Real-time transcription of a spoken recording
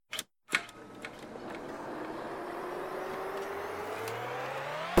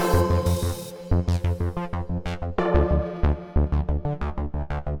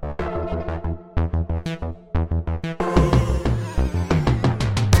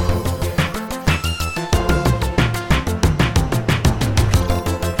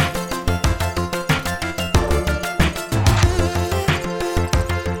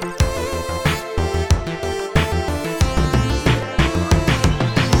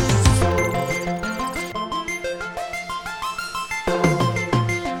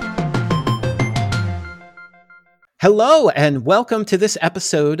Hello, and welcome to this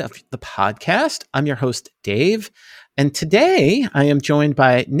episode of the podcast. I'm your host, Dave. And today I am joined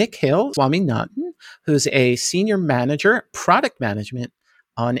by Nikhil Swaminathan, who's a senior manager, product management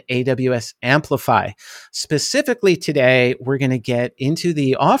on AWS Amplify. Specifically today, we're going to get into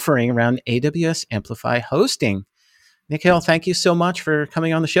the offering around AWS Amplify hosting. Nikhil, thank you so much for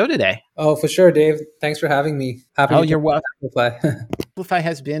coming on the show today. Oh, for sure, Dave. Thanks for having me. Happy Oh, to you're talk welcome. about Amplify. Amplify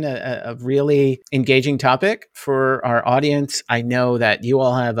has been a really engaging topic for our audience. I know that you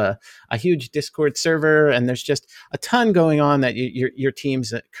all have a huge Discord server, and there's just a ton going on that your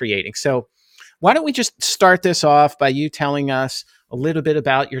team's creating. So why don't we just start this off by you telling us a little bit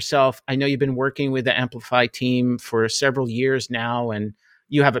about yourself? I know you've been working with the Amplify team for several years now, and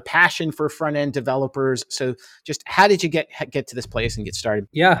you have a passion for front-end developers. So just how did you get to this place and get started?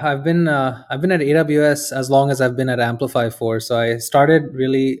 Yeah, I've been at AWS as long as I've been at Amplify for. So I started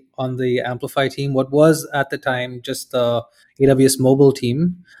really on the Amplify team, what was at the time just the AWS mobile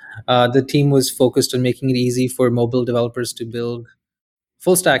team. The team was focused on making it easy for mobile developers to build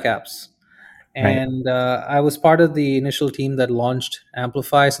full stack apps. Right. And I was part of the initial team that launched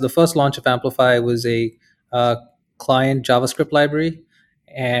Amplify. So the first launch of Amplify was a uh, client JavaScript library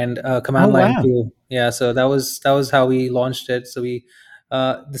and a Oh, command line wow. tool. Yeah, so that was how we launched it. So we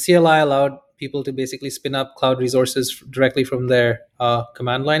the CLI allowed people to basically spin up cloud resources directly from their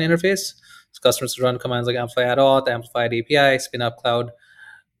command line interface. So customers could run commands like amplify at auth, amplify at API, spin up cloud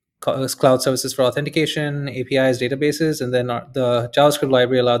services for authentication, APIs, databases, and then the JavaScript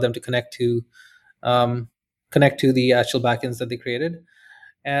library allowed them to um, connect to the actual backends that they created.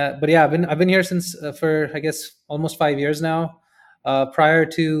 But yeah, I've been here since for I guess almost 5 years now. Prior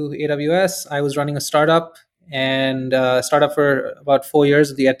to AWS, I was running a startup and startup for about 4 years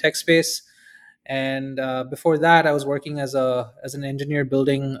in the edtech space. And before that, I was working as an engineer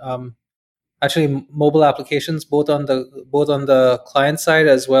building actually mobile applications both on the client side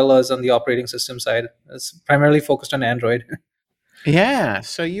as well as on the operating system side. It's primarily focused on Android. Yeah.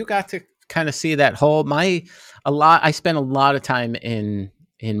 So you got to kind of see that whole I spent a lot of time in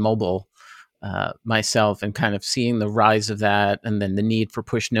mobile myself and kind of seeing the rise of that and then the need for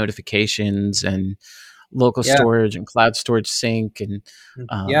push notifications and local Yeah, storage and cloud storage sync and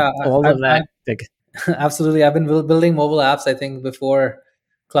yeah, all I've, of that. absolutely. I've been building mobile apps, I think, before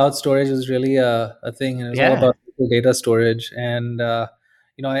cloud storage was really a thing, and it was all Yeah. about data storage. And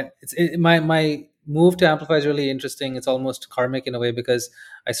my move to Amplify is really interesting. It's almost karmic in a way because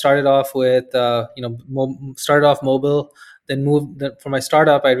I started off with started off mobile, then for my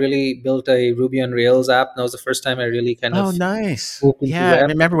startup. I really built a Ruby on Rails app. That was the first time I really kind Oh, of nice. moved into Yeah. I web.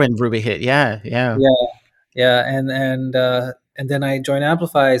 remember when Ruby hit. Yeah. Yeah. Yeah, yeah, and then I joined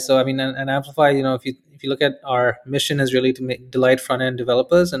Amplify. So I mean, and Amplify, if you look at our mission is really to delight front end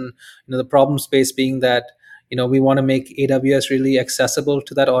developers, and the problem space being that we want to make AWS really accessible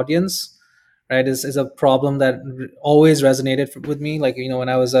to that audience. Right, is a problem that always resonated with me. Like when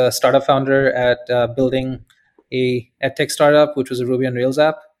I was a startup founder at building a tech startup, which was a Ruby on Rails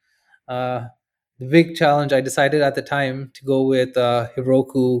app. Uh, the big challenge I decided at the time to go with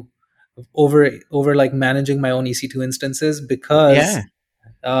Heroku over like managing my own EC2 instances because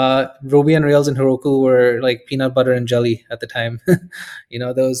Yeah. Ruby and Rails and Heroku were like peanut butter and jelly at the time.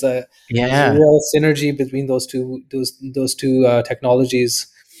 There was a Yeah. real synergy between those two technologies,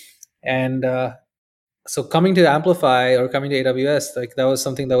 and so coming to Amplify or coming to AWS, like that was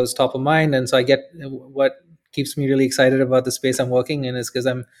something that was top of mind. And so I get what keeps me really excited about the space I'm working in is because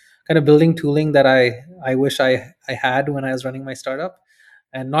I'm kind of building tooling that I wish I had when I was running my startup,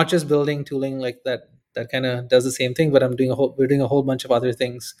 and not just building tooling like that kind of does the same thing, but we're doing a whole bunch of other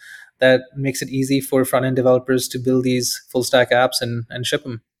things that makes it easy for front end developers to build these full stack apps and ship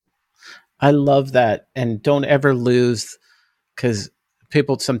them. I love that. And don't ever lose, because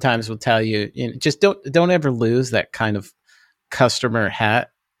people sometimes will tell you, just don't ever lose that kind of customer hat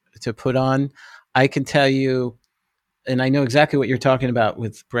to put on. I can tell you, and I know exactly what you're talking about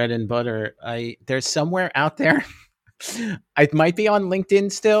with bread and butter. There's somewhere out there. It might be on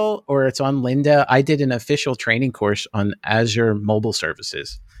LinkedIn still, or it's on Lynda. I did an official training course on Azure mobile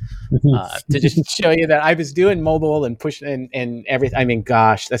services to just show you that I was doing mobile and push and everything. I mean,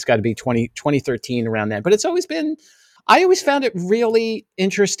 gosh, that's got to be 2013 around that. But it's always been. I always found it really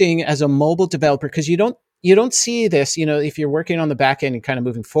interesting as a mobile developer because you don't see this. If you're working on the back end and kind of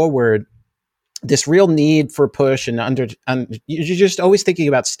moving forward, this real need for push you're just always thinking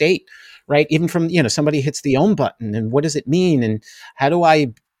about state, right? Even from somebody hits the own button and what does it mean and how do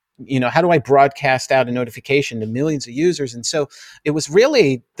I how do I broadcast out a notification to millions of users? And so it was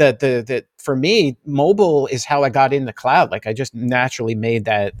really the for me, mobile is how I got in the cloud. Like I just naturally made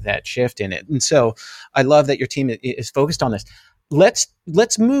that shift in it. And so I love that your team is focused on this. Let's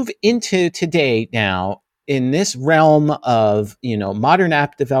move into today now in this realm of modern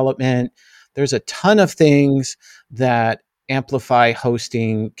app development. There's a ton of things that Amplify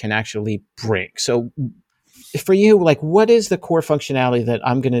hosting can actually bring. So for you, like, what is the core functionality that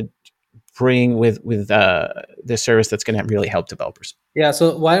I'm going to bring with the service that's going to really help developers? Yeah,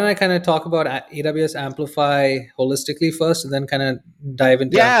 so why don't I kind of talk about AWS Amplify holistically first, and then kind of dive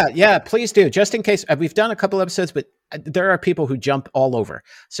into Yeah, yeah, please do. Just in case we've done a couple episodes, but there are people who jump all over.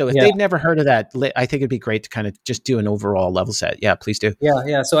 So if yeah, they've never heard of that, I think it'd be great to kind of just do an overall level set. Yeah, please do.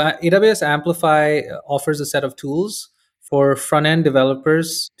 yeah. So AWS Amplify offers a set of tools for front end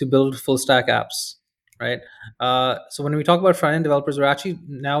developers to build full stack apps, right? So when we talk about front end developers, we're actually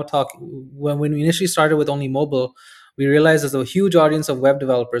now talking when we initially started with only mobile, we realized there's a huge audience of web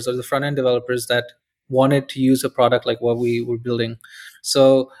developers or the front end developers that wanted to use a product like what we were building.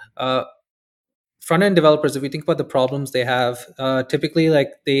 So front end developers, if we think about the problems they have, typically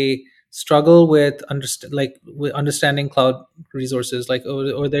like they struggle with with understanding cloud resources, like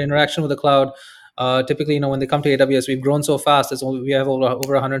or their interaction with the cloud. Typically, when they come to AWS, we've grown so fast. We have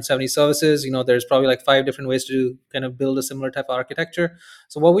over 170 services. There's probably like 5 different ways to kind of build a similar type of architecture.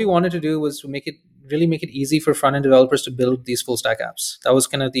 So what we wanted to do was to really make it easy for front end developers to build these full stack apps. That was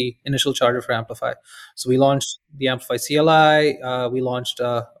kind of the initial charter for Amplify. So we launched the Amplify CLI. We launched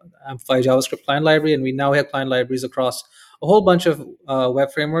Amplify JavaScript client library, and we now have client libraries across a whole bunch of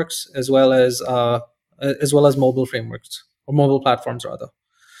web frameworks as well as mobile frameworks or mobile platforms rather.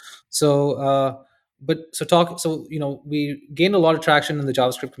 So, we gained a lot of traction in the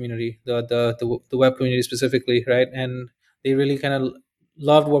JavaScript community, the web community specifically, right? And they really kind of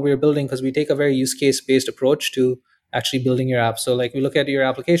loved what we were building because we take a very use case based approach to actually building your app. So, like, we look at your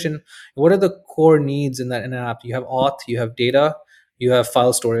application. What are the core needs in an app? You have auth, you have data, you have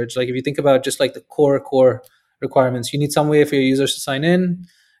file storage. Like, if you think about just like the core requirements, you need some way for your users to sign in.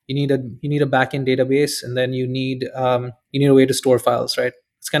 You need a backend database, and then you need a way to store files, right?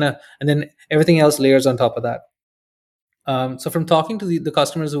 It's kind of, and then everything else layers on top of that. So from talking to the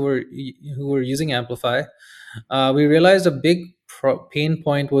customers who were using Amplify, we realized a big pain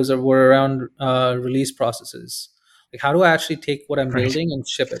point were around release processes. Like, how do I actually take what I'm Right. building and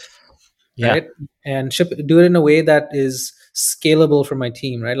ship it, Yeah. right? And do it in a way that is scalable for my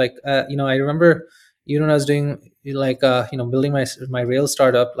team, right? Like, I remember, when I was doing like building my Rails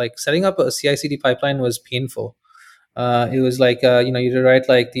startup, like setting up a CI/CD pipeline was painful. It was like you to write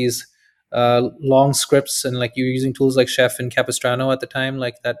like these long scripts, and like you were using tools like Chef and Capistrano at the time,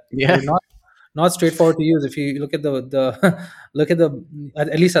 like that Yeah. were not straightforward to use. If you look at the look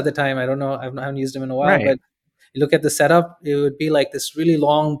at least at the time, I don't know, I haven't used them in a while, Right. but you look at the setup, it would be like this really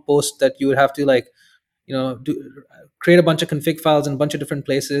long post that you would have to like create a bunch of config files in a bunch of different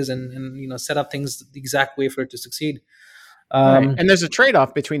places, and set up things the exact way for it to succeed. Right. um And there's a trade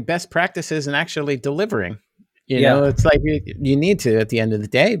off between best practices and actually delivering. yeah. It's like you need to, at the end of the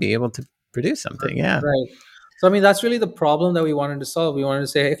day, be able to produce something. Yeah. Right. So I mean, that's really the problem that we wanted to solve. We wanted to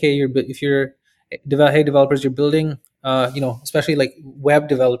say, okay, if you're hey developers, you're building, especially like web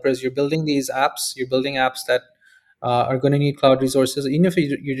developers, you're building these apps, you're building apps that are going to need cloud resources. Even if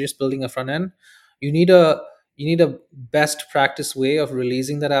you're just building a front end, you need a best practice way of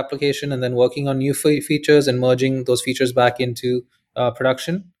releasing that application and then working on new features and merging those features back into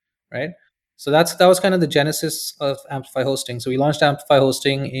production, right? So that was kind of the genesis of Amplify Hosting. So we launched Amplify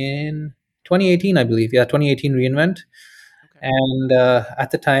Hosting in 2018, I believe. Yeah, 2018 reInvent. Okay. And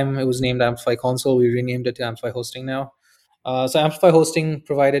at the time, it was named Amplify Console. We renamed it to Amplify Hosting now. So Amplify Hosting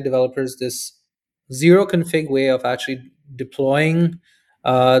provided developers this zero config way of actually deploying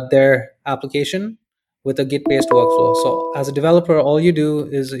their application with a Git-based workflow. So as a developer, all you do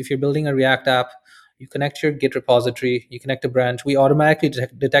is, if you're building a React app, you connect your Git repository, you connect a branch. We automatically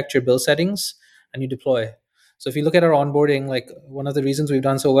detect your build settings, and you deploy. So if you look at our onboarding, like one of the reasons we've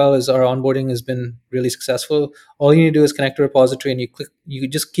done so well is our onboarding has been really successful. All you need to do is connect a repository, and you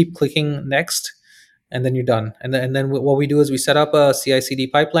just keep clicking next, and then you're done. And then what we do is we set up a CI/CD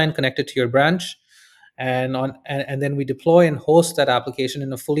pipeline connected to your branch, and then we deploy and host that application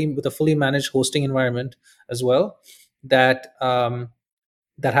with a fully managed hosting environment as well.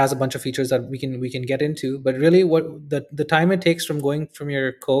 That has a bunch of features that we can get into. But really, what the time it takes from going from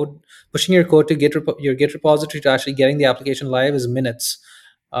your code, pushing your code to your Git repository, to actually getting the application live is minutes,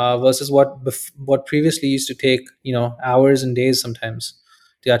 versus what previously used to take hours and days sometimes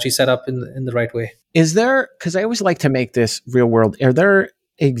to actually set up in the right way. Is there, because I always like to make this real world, are there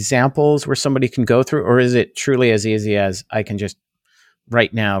examples where somebody can go through, or is it truly as easy as I can just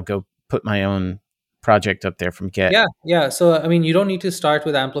right now go put my own project up there from Get? Yeah, yeah. So I mean, you don't need to start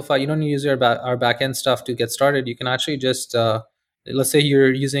with Amplify. You don't need to use our backend stuff to get started. You can actually just let's say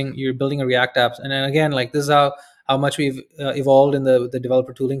you're building a React app, and then again, like this is how much we've evolved in the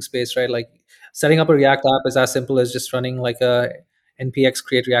developer tooling space, right? Like setting up a React app is as simple as just running like a npx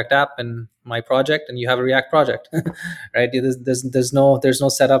create React app and my project, and you have a React project, right? There's no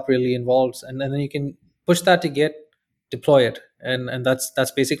setup really involved, and then you can push that to Git, deploy it, and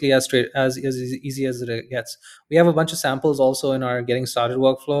that's basically as straight as easy as it gets. We have a bunch of samples also in our getting started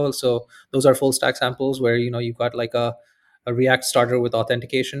workflow. So those are full stack samples where you've got like a React starter with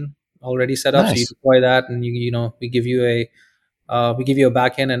authentication already set up. So you Nice. deploy that, and we give you a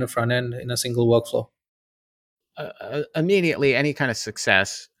back end and a front end in a single workflow. Immediately, any kind of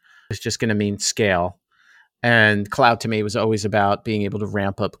success is just going to mean scale. And cloud to me was always about being able to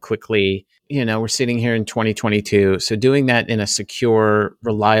ramp up quickly. We're sitting here in 2022. So doing that in a secure,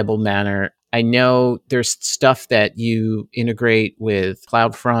 reliable manner. I know there's stuff that you integrate with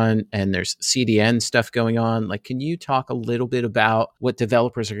CloudFront and there's CDN stuff going on. Like, can you talk a little bit about what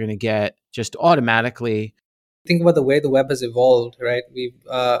developers are going to get just automatically? Think about the way the web has evolved, right? We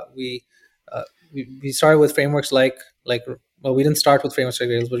started with frameworks like well, we didn't start with frameworks like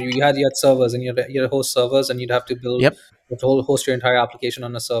Rails, but you had servers, and you had host servers, and you'd have to build Yep. the whole host your entire application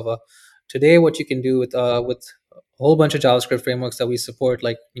on a server. Today, what you can do with a whole bunch of JavaScript frameworks that we support,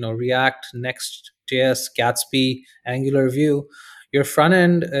 like React, Next.js, Gatsby, Angular, Vue. Your front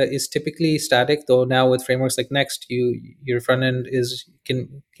end is typically static, though now with frameworks like Next, your front end is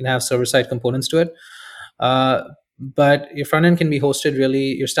can have server side components to it. Uh, but your front end can be hosted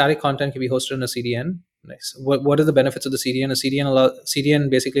really, your static content can be hosted in a CDN. Nice. What are the benefits of the CDN? CDN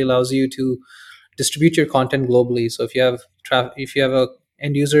basically allows you to distribute your content globally. So if you have a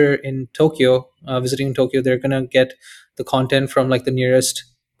end user in Tokyo visiting Tokyo, they're gonna get the content from like the nearest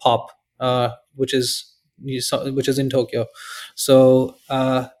pop, which is in Tokyo. So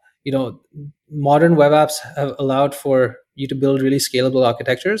modern web apps have allowed for you to build really scalable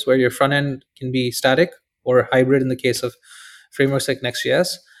architectures where your front end can be static or hybrid in the case of frameworks like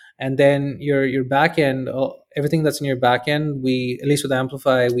Next.js, and then your backend, everything that's in your backend, we at least with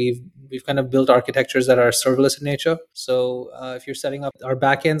Amplify, we've kind of built architectures that are serverless in nature. So if you're setting up, our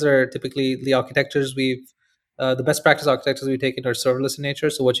backends are typically the architectures the best practice architectures we've taken are serverless in nature.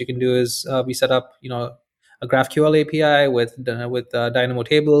 So what you can do is we set up a GraphQL API with Dynamo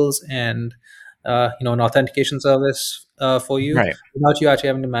tables and an authentication service for you Right. without you actually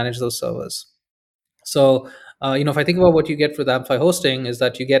having to manage those servers. So, if I think about what you get for the Amplify hosting, is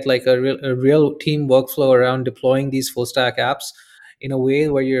that you get like a real team workflow around deploying these full stack apps in a way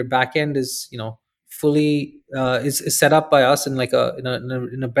where your backend is, fully is set up by us in like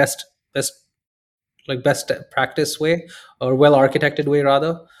in a best practice way, or well architected way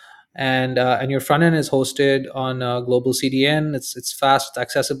rather. And your front end is hosted on a global CDN. It's fast, it's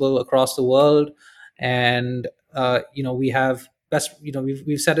accessible across the world, and we have best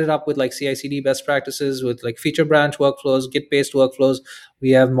we've set it up with like CI/CD best practices with like feature branch workflows, Git based workflows.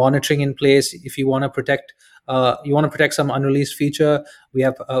 We have monitoring in place if you want to protect some unreleased feature. We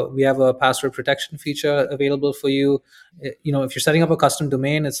have a password protection feature available for you. If you're setting up a custom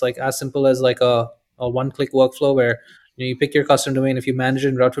domain, it's like as simple as like a one-click workflow where you pick your custom domain. If you manage it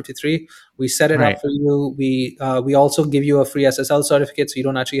in Route 53, we set it up Right. for you. We also give you a free SSL certificate, so you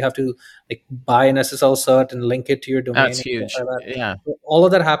don't actually have to like buy an SSL cert and link it to your domain That's and stuff huge. like that. Yeah. All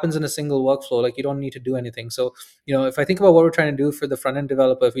of that happens in a single workflow. Like you don't need to do anything. So if I think about what we're trying to do for the front end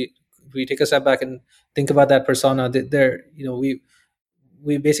developer, if we take a step back and think about that persona,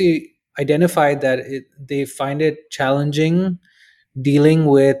 we basically identified that they find it challenging dealing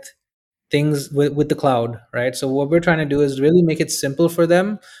with things with the cloud, right? So what we're trying to do is really make it simple for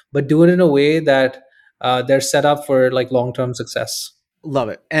them, but do it in a way that they're set up for like long-term success. Love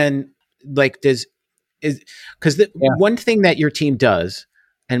it. And like, is because the Yeah, one thing that your team does,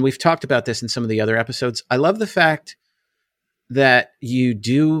 and we've talked about this in some of the other episodes, I love the fact that you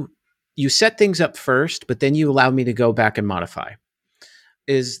set things up first, but then you allow me to go back and modify.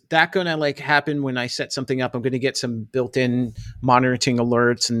 Is that going to like happen when I set something up? I'm going to get some built-in monitoring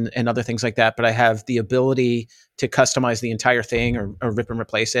alerts and other things like that, but I have the ability to customize the entire thing or rip and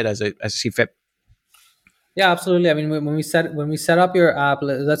replace it as I see fit. yeah, absolutely. I mean, when we set up your app,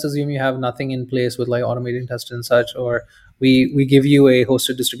 let's assume you have nothing in place with like automating tests and such, or we give you a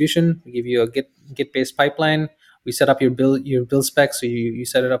hosted distribution, we give you a Git based pipeline. We set up your build specs, so you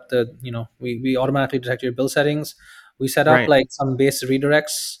set it up. We automatically detect your build settings. We set up Right. like some base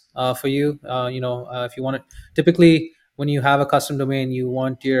redirects for you. If you want it, typically when you have a custom domain, you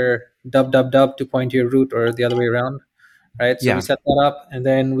want your www to point to your root or the other way around, right? So we Yeah. set that up, and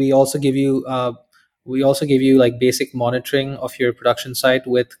then we also give you like basic monitoring of your production site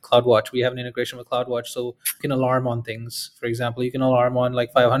with CloudWatch. We have an integration with CloudWatch, so you can alarm on things. For example, you can alarm on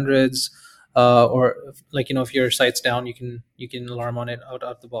like 500s, or like if your site's down, you can alarm on it out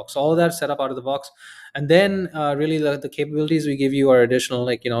of the box. So all of that set up out of the box, and then really the capabilities we give you are additional,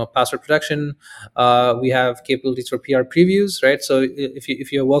 like password protection. We have capabilities for PR previews, right? So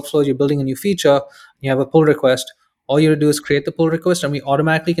if your workflow, you're building a new feature, you have a pull request, all you have to do is create the pull request, and we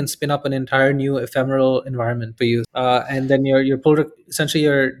automatically can spin up an entire new ephemeral environment for you. And then essentially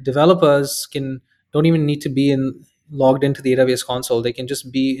your developers can don't even need to be in logged into the AWS console. They can just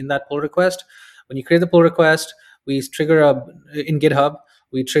be in that pull request. When you create the pull request, we trigger a in GitHub.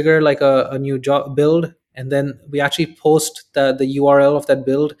 We trigger like a new job build, and then we actually post the URL of that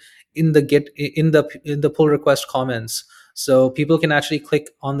build in the git in the pull request comments, so people can actually click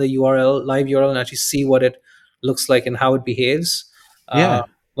on the URL, live URL, and actually see what it looks like and how it behaves, uh, Yeah.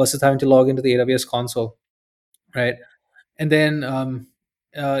 versus having to log into the AWS console, right? And then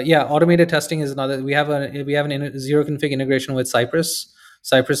yeah, automated testing is another. We have an zero config integration with Cypress.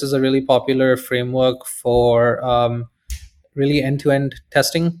 Cypress is a really popular framework for really end-to-end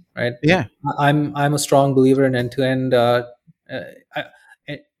testing, right? Yeah. I'm a strong believer in end-to-end. Uh, I-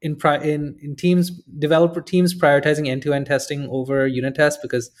 in teams, developer teams prioritizing end-to-end testing over unit tests,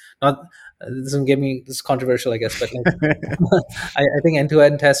 because not this doesn't give me this is controversial, I guess, but like I think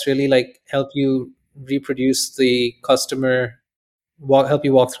end-to-end tests really like help you reproduce the customer help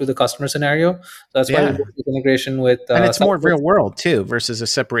you walk through the customer scenario. So that's why we Yeah. do this integration with And it's more Cypress. real world too versus a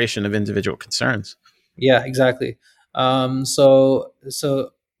separation of individual concerns. Yeah, exactly. So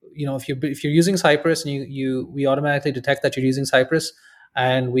if you're using Cypress, and we automatically detect that you're using Cypress,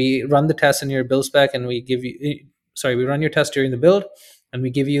 and we run the test in your build spec, and we run your test during the build, and we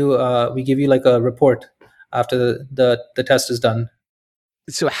give you like a report after the test is done.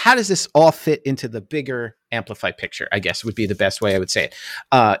 So how does this all fit into the bigger Amplify picture? I guess would be the best way I would say it.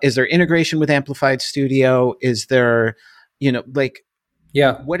 Is there integration with Amplified Studio? Is there, like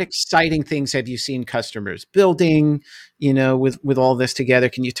Yeah. what exciting things have you seen customers building, with all this together?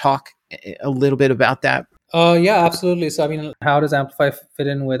 Can you talk a little bit about that? Yeah, absolutely. So, I mean, how does Amplify fit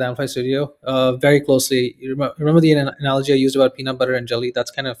in with Amplify Studio? Very closely. Remember the analogy I used about peanut butter and jelly?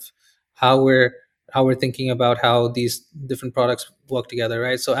 That's kind of how we're thinking about how these different products work together,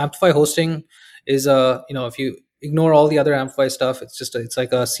 right? So, Amplify hosting is if you ignore all the other Amplify stuff, it's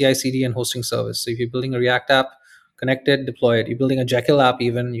like a CI/CD and hosting service. So, if you're building a React app, connect it, deploy it. You're building a Jekyll app,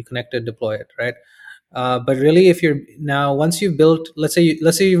 even you connect it, deploy it, right? But really, if you're now once you've built, let's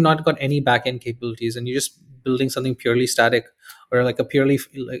say you've not got any backend capabilities, and you're just building something purely static, or like a purely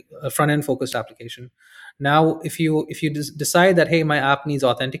like a front end focused application. Now, if you decide that, hey, my app needs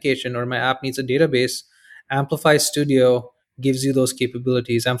authentication, or my app needs a database, Amplify Studio gives you those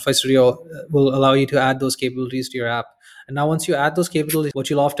capabilities. Amplify Studio will allow you to add those capabilities to your app. And now, once you add those capabilities, what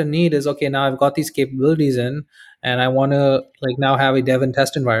you'll often need is, okay, now I've got these capabilities in, and I want to like now have a dev and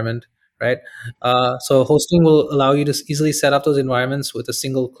test environment, right? So hosting will allow you to easily set up those environments with a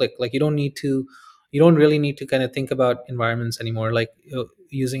single click. Like you don't really need to kind of think about environments anymore. Like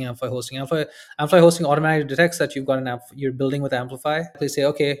using Amplify hosting, Amplify hosting automatically detects that you've got an app you're building with Amplify. They say,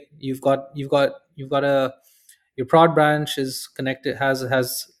 okay, you've got a your prod branch is connected has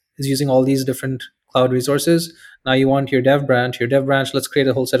is using all these different cloud resources. Now you want your dev branch. Let's create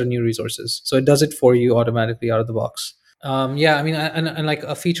a whole set of new resources. So it does it for you automatically out of the box. Yeah, I mean, and like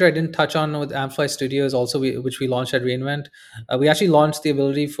a feature I didn't touch on with Amplify Studio is also which we launched at reInvent. We actually launched the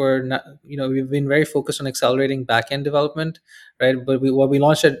ability for we've been very focused on accelerating backend development, right? But what we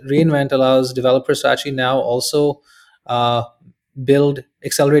launched at reInvent allows developers to actually now also uh, build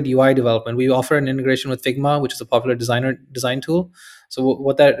accelerate UI development. We offer an integration with Figma, which is a popular design tool. So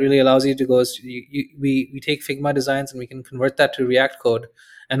what that really allows you to go is we take Figma designs, and we can convert that to React code,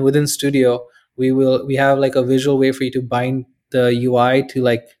 and within Studio we have like a visual way for you to bind the UI to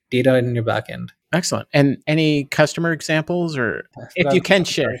like data in your backend. Excellent. And any customer examples, or I if forgot you about can that.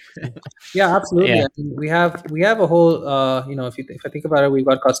 share? Yeah, absolutely. Yeah. I mean, we have a whole if I think about it, we've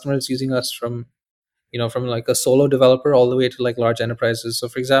got customers using us from like a solo developer all the way to like large enterprises. So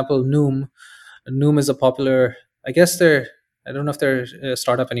for example, Noom is a popular. I guess I don't know if they're a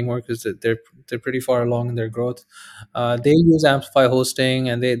startup anymore, because they're pretty far along in their growth. They use Amplify hosting,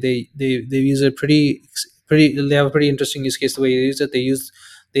 and they use a pretty. They have a pretty interesting use case the way they use it.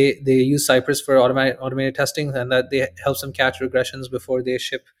 They use Cypress for automated testing, and that they helps them catch regressions before they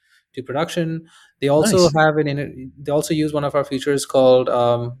ship to production. They also Nice. they also use one of our features called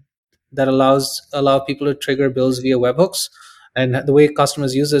that allow people to trigger bills via webhooks. And the way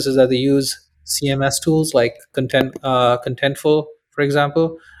customers use this is that they use CMS tools like Contentful, for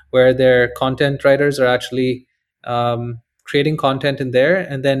example, where their content writers are actually creating content in there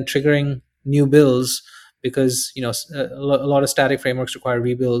and then triggering new bills, because a lot of static frameworks require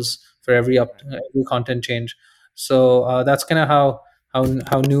rebuilds for every content change. So that's kind of how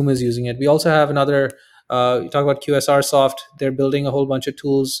Noom is using it. We also have another. You talk about QSR Soft. They're building a whole bunch of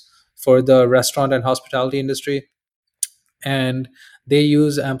tools for the restaurant and hospitality industry, and they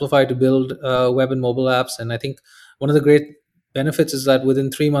use Amplify to build web and mobile apps. And I think one of the great benefits is that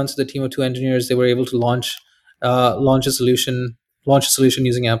within 3 months, the team of two engineers, they were able to launch a solution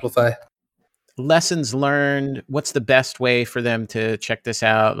using Amplify. Lessons learned. What's the best way for them to check this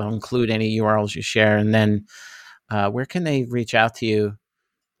out? I'll include any URLs you share. And then where can they reach out to you,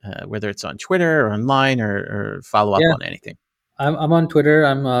 whether it's on Twitter or online, or follow up Yeah, on anything? I'm on Twitter.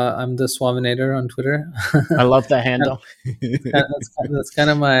 I'm the Swaminator on Twitter. I love the handle. That's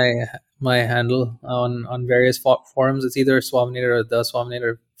kind of my handle on various forums. It's either Swaminator or the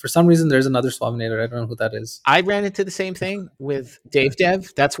Swaminator. For some reason, there's another Swaminator. I don't know who that is. I ran into the same thing with Dave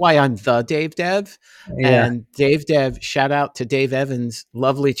Dev. That's why I'm the Dave Dev. Yeah, And Dave Dev, shout out to Dave Evans,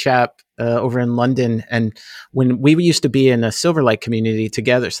 lovely chap over in London. And when we used to be in a Silverlight community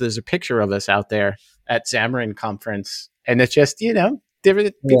together, so there's a picture of us out there at Xamarin conference, and it's just, different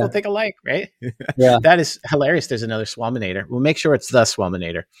people yeah, think alike, right? yeah, That is hilarious. There's another Swaminator. We'll make sure it's the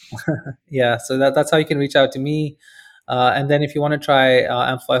Swaminator. yeah. So that's how you can reach out to me. And then if you want to try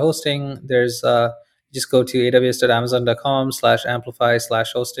Amplify hosting, there's just go to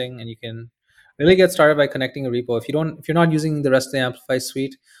aws.amazon.com/amplify/hosting, and you can really get started by connecting a repo. If you're not using the rest of the Amplify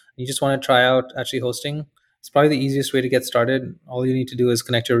suite, you just want to try out actually hosting, it's probably the easiest way to get started. All you need to do is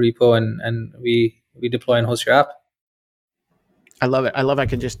connect your repo, and we deploy and host your app. I love it. I love I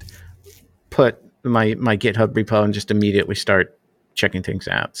can just put my GitHub repo and just immediately start checking things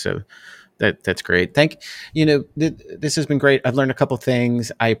out. So that's great. This has been great. I've learned a couple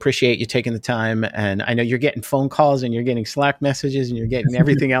things. I appreciate you taking the time, and I know you're getting phone calls and you're getting Slack messages and you're getting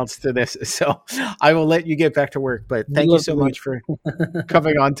everything else to this. So I will let you get back to work. But thank you Love so to be. much for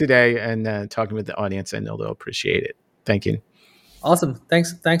coming on today and talking with the audience. I know they'll appreciate it. Thank you. Awesome.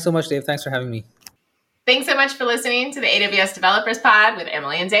 Thanks so much, Dave. Thanks for having me. Thanks so much for listening to the AWS Developers Pod with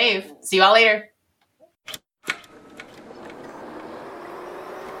Emily and Dave. See you all later.